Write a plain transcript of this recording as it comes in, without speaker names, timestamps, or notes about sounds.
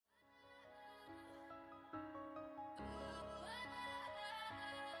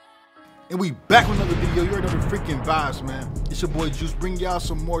And we back with another video. You already know the freaking vibes, man. It's your boy Juice, bringing y'all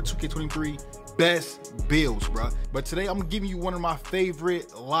some more 2K23 best builds, bro. But today I'm giving you one of my favorite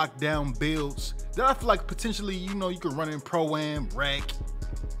lockdown builds that I feel like potentially, you know, you can run in Pro-Am, Rec,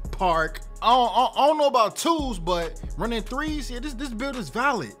 Park. I don't know about twos, but running threes, yeah, this build is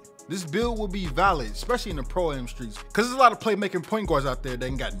valid. This build will be valid, especially in the Pro-Am streets, because there's a lot of playmaking point guards out there that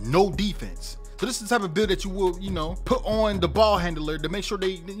ain't got no defense. So this is the type of build that you will, you know, put on the ball handler to make sure they,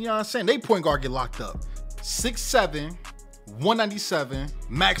 you know what I'm saying, they point guard get locked up. 6'7", 197,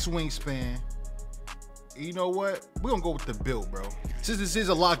 max wingspan. You know what? We're gonna go with the build, bro. Since this is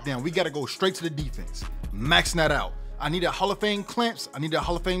a lockdown, we gotta go straight to the defense. Maxing that out. I need a Hall of Fame clamps. I need a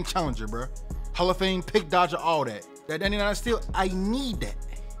Hall of Fame challenger, bro. Hall of Fame pick dodger, all that. That 99 steal, I need that.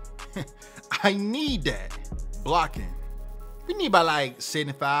 I need that. Blocking. We need about like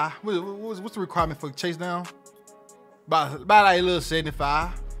 75. What's the requirement for chase down? About like a little 75.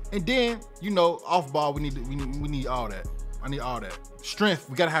 And then, you know, off ball, we need all that. I need all that. Strength,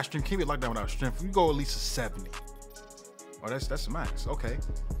 we gotta have strength. Can't be locked down without strength. We go at least a 70. Oh, that's max. Okay.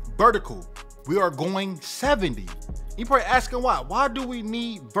 Vertical, we are going 70. You probably asking why? Why do we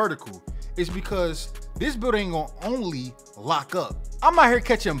need vertical? It's because this build ain't gonna only lock up. I'm out here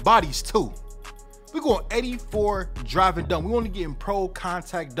catching bodies too. We're going 84 driving dunk. We only getting pro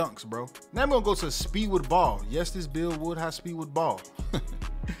contact dunks, bro. Now I'm gonna go to speed with ball. Yes, this build would have speed with ball.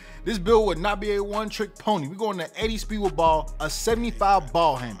 This build would not be a one-trick pony. We're going to 80 speed with ball, a 75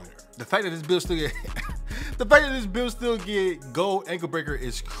 ball handle. The fact that this build still get gold ankle breaker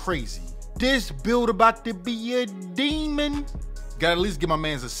is crazy. This build about to be a demon. Gotta at least give my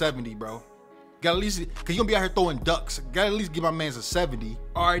mans a 70, bro. Gotta at least, cause you gonna be out here throwing ducks. Gotta at least give my mans a 70.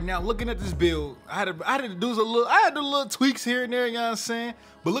 All right, now looking at this build, I had to do a little tweaks here and there, you know what I'm saying?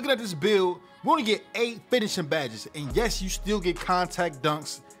 But looking at this build, we only get 8 finishing badges. And yes, you still get contact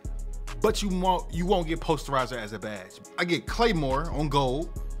dunks, but you won't get posterizer as a badge. I get Claymore on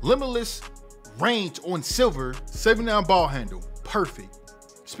gold, limitless range on silver, 79 ball handle, perfect.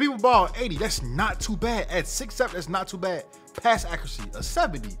 Speed with ball, 80, that's not too bad. At 6'7", that's not too bad. Pass accuracy, a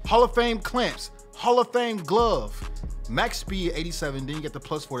 70. Hall of Fame clamps, Hall of Fame glove. Max speed, 87, then you get the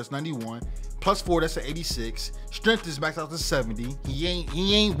 +4, that's 91. +4, that's an 86. Strength is maxed out to 70. He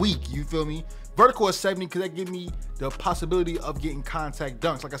ain't weak, you feel me? Vertical is 70, because that give me the possibility of getting contact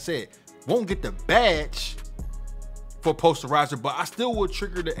dunks. Like I said, won't get the badge for posterizer, but I still will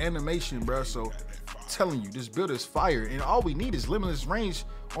trigger the animation, bro. So I'm telling you, this build is fire, and all we need is limitless range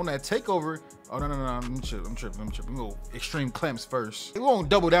on that takeover. Oh, no, I'm tripping. We go extreme clamps first. We won't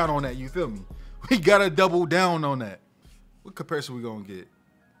double down on that, you feel me? We gotta double down on that. What comparison we gonna get?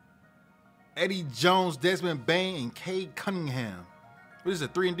 Eddie Jones, Desmond Bain, and Cade Cunningham. What is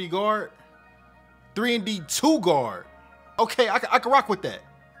it, 3-and-D guard? 3-and-D 2 guard. Okay, I can rock with that.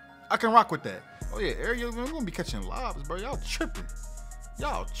 I can rock with that. Oh yeah, Ariel, we're gonna be catching lobs, bro. Y'all tripping.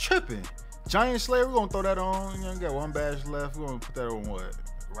 Y'all tripping. Giant Slayer, we're gonna throw that on. You know, we got 1 badge left. We're gonna put that on what?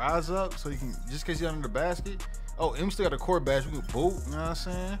 Rise up, so you can, just in case you're under the basket. Oh, and we still got a core badge. We can boot, you know what I'm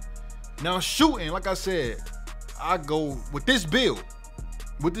saying? Now shooting, like I said, I go with this build.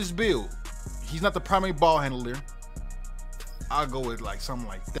 With this build, he's not the primary ball handler. I'll go with like something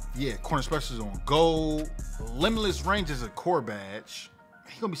like that. Yeah, corner specials on gold. Limitless range is a core badge.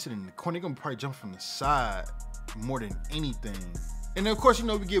 He's gonna be sitting in the corner. He's gonna probably jump from the side more than anything. And then of course, you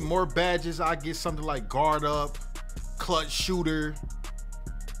know, we get more badges. I get something like guard up, clutch shooter.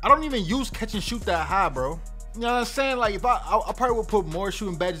 I don't even use catch and shoot that high, bro. You know what I'm saying? Like if I probably would put more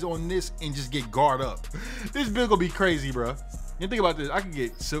shooting badges on this and just get guard up. This build gonna be crazy, bro. You think about this, I could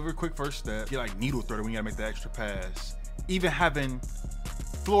get silver quick first step, get like needle threader when you gotta make the extra pass. Even having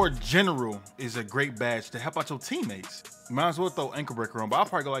floor general is a great badge to help out your teammates. You might as well throw ankle breaker on, but I'll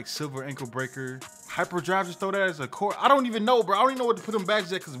probably go like silver ankle breaker. Hyperdrive, just throw that as a core. I don't even know, bro. I don't even know what to put them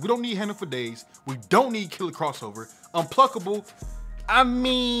badges at, because we don't need handle for days. We don't need killer crossover. Unpluckable. I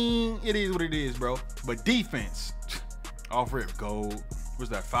mean, it is what it is, bro. But defense, off rip, gold.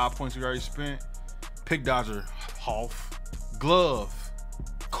 What's that, 5 points we already spent? Pick dodger, half. Glove,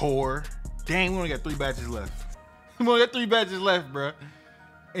 core. Dang, we only got 3 badges left. We only got 3 badges left, bro.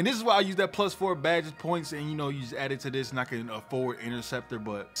 And this is why I use that +4 badges points, and you know, you just add it to this and I can afford interceptor.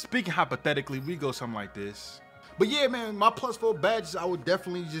 But speaking hypothetically, we go something like this. But yeah, man, my +4 badges, I would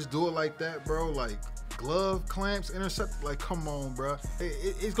definitely just do it like that, bro. Like glove, clamps, intercept, like come on, bro.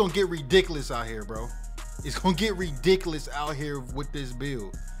 It's gonna get ridiculous out here, bro. It's gonna get ridiculous out here with this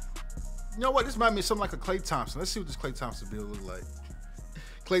build. You know what, this might be something like a Klay Thompson. Let's see what this Klay Thompson build look like.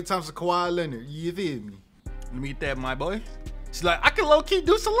 Klay Thompson, Kawhi Leonard, you feel me? Let me get that, my boy. She's like, I can low-key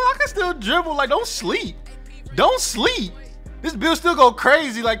do something, I can still dribble, like don't sleep. Don't sleep. This build still go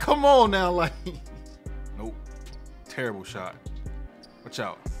crazy. Like, come on now. Like, nope. Terrible shot. Watch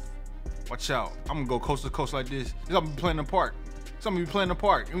out. Watch out. I'm gonna go coast to coast like this. I'm gonna be playing in the park. Somebody be playing in the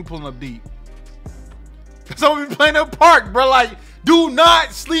park. And we pulling up deep. Somebody be playing in the park, bro. Like, do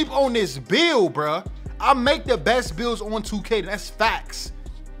not sleep on this build, bro. I make the best builds on 2K. That's facts.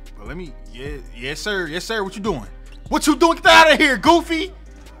 But let me, yes, sir. Yes, sir. What you doing? What you doing? Get out of here, goofy.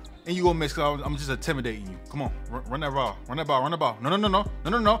 And you gonna miss, cause I'm just intimidating you. Come on, run that ball. Run that ball. Run that ball.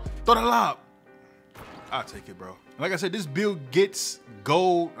 No. Throw that lob. I'll take it, bro. Like I said, this build gets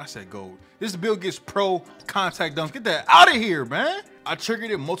gold. I said gold. This build gets pro contact dunks. Get that out of here, man. I triggered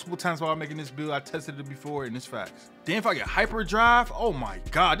it multiple times while making this build. I tested it before, and it's facts. Then if I get hyper drive, oh my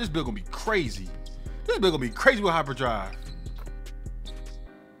God, this build gonna be crazy. This build gonna be crazy with hyper drive.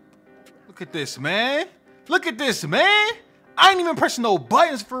 Look at this, man. Look at this, man. I ain't even pressing no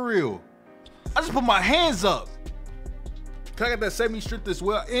buttons for real. I just put my hands up. Cause I got that 70 strength as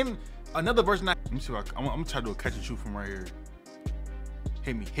well. In another version, let me see if I'm gonna try to do a catch and shoot from right here.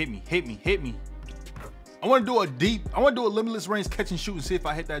 Hit me, hit me, hit me, hit me. I wanna do a limitless range catch and shoot and see if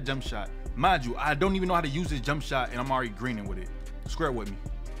I hit that jump shot. Mind you, I don't even know how to use this jump shot and I'm already greening with it. Square with me.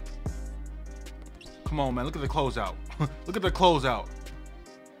 Come on, man, look at the closeout. Look at the closeout.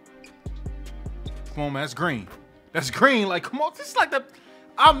 Come on, man, that's green. That's green, like, come on, this is like the,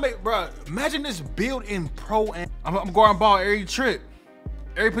 bro, imagine this build in pro and I'm guarding ball every trip.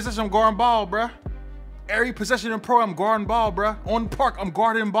 Every possession I'm guarding ball, bro. Every possession in pro, I'm guarding ball, bro. On the park, I'm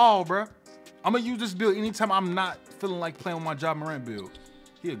guarding ball, bro. I'm gonna use this build anytime I'm not feeling like playing with my Ja Morant build.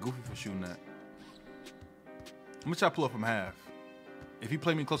 He a goofy for shooting that. I'm gonna try to pull up from half. If he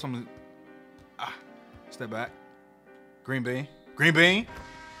play me close, I'm gonna, step back. Green bean, green bean.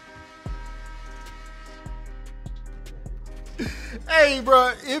 Hey,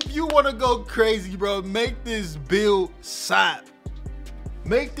 bro, if you want to go crazy, bro, make this build sap.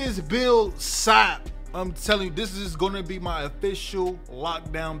 Make this build sap. I'm telling you, this is going to be my official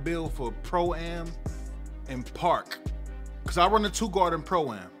lockdown build for Pro-Am and Park. Because I run a 2-guard in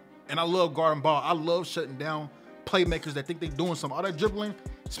Pro-Am. And I love guarding ball. I love shutting down playmakers that think they're doing something. All that dribbling,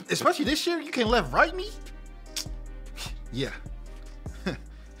 especially this year, you can left right me. Yeah.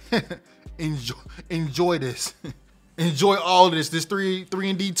 Enjoy this. Enjoy all of this. This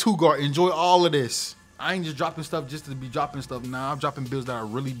 3-and-D 2-guard. Enjoy all of this. I ain't just dropping stuff just to be dropping stuff. Nah, I'm dropping builds that I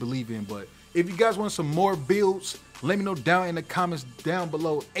really believe in. But if you guys want some more builds, let me know down in the comments down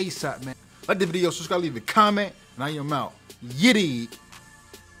below ASAP, man. Like the video, subscribe, leave a comment, and I am out. Yiddy.